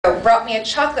brought me a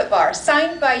chocolate bar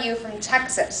signed by you from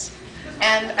Texas.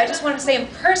 And I just want to say in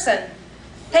person,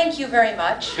 thank you very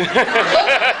much. Oh,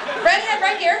 redhead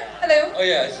right here. Hello. Oh,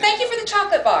 yeah. Thank you for the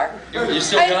chocolate bar. You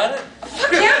still got it?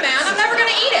 Fuck yeah, man. I'm never going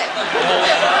to eat it.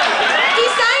 He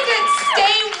signed it,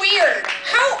 stay weird.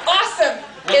 How awesome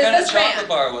What is kind this of man? chocolate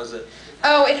bar was it?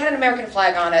 Oh, it had an American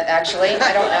flag on it, actually.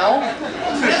 I don't know.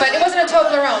 But it wasn't a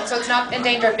Toblerone, so it's not in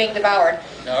danger of being devoured.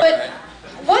 But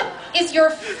what is your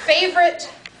favorite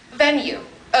venue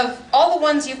of all the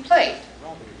ones you've played?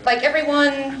 Like,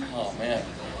 everyone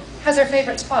has their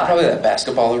favorite spot. Probably that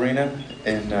basketball arena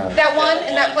in... That one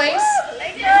in that place?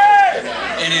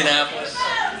 Indianapolis.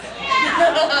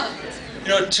 You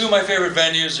know, two of my favorite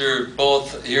venues are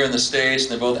both here in the States,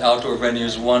 and they're both outdoor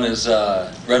venues. One is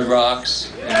Red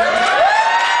Rocks. And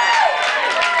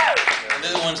the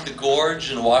other one's the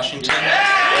Gorge in Washington.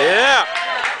 Yeah!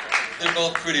 They're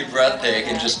both pretty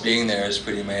breathtaking. Just being there is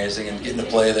pretty amazing, and getting to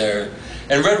play there.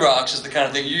 And Red Rocks is the kind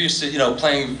of thing you're used to, you know,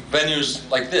 playing venues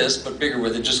like this, but bigger,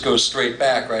 where it just goes straight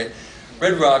back, right?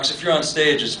 Red Rocks, if you're on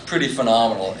stage, is pretty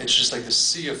phenomenal. It's just like the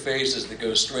sea of faces that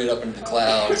goes straight up into the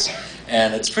clouds,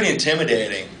 and it's pretty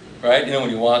intimidating, right? You know, when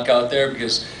you walk out there,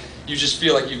 because you just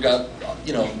feel like you've got,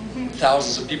 you know,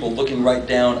 thousands of people looking right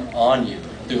down on you.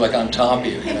 They're like on top of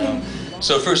you, you know?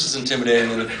 So at first it's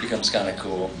intimidating, and then it becomes kind of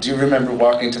cool. Do you remember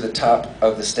walking to the top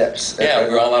of the steps? Yeah,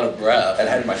 we were all out of breath. And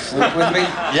I had my flute with me?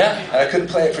 Yeah. And I couldn't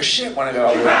play it for shit when I got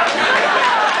all the way up.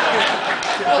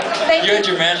 Well, thank You had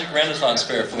your Magic Renaissance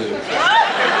fair flute.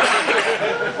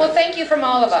 Well, thank you from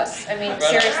all of us. I mean,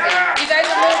 seriously. You guys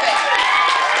are moving.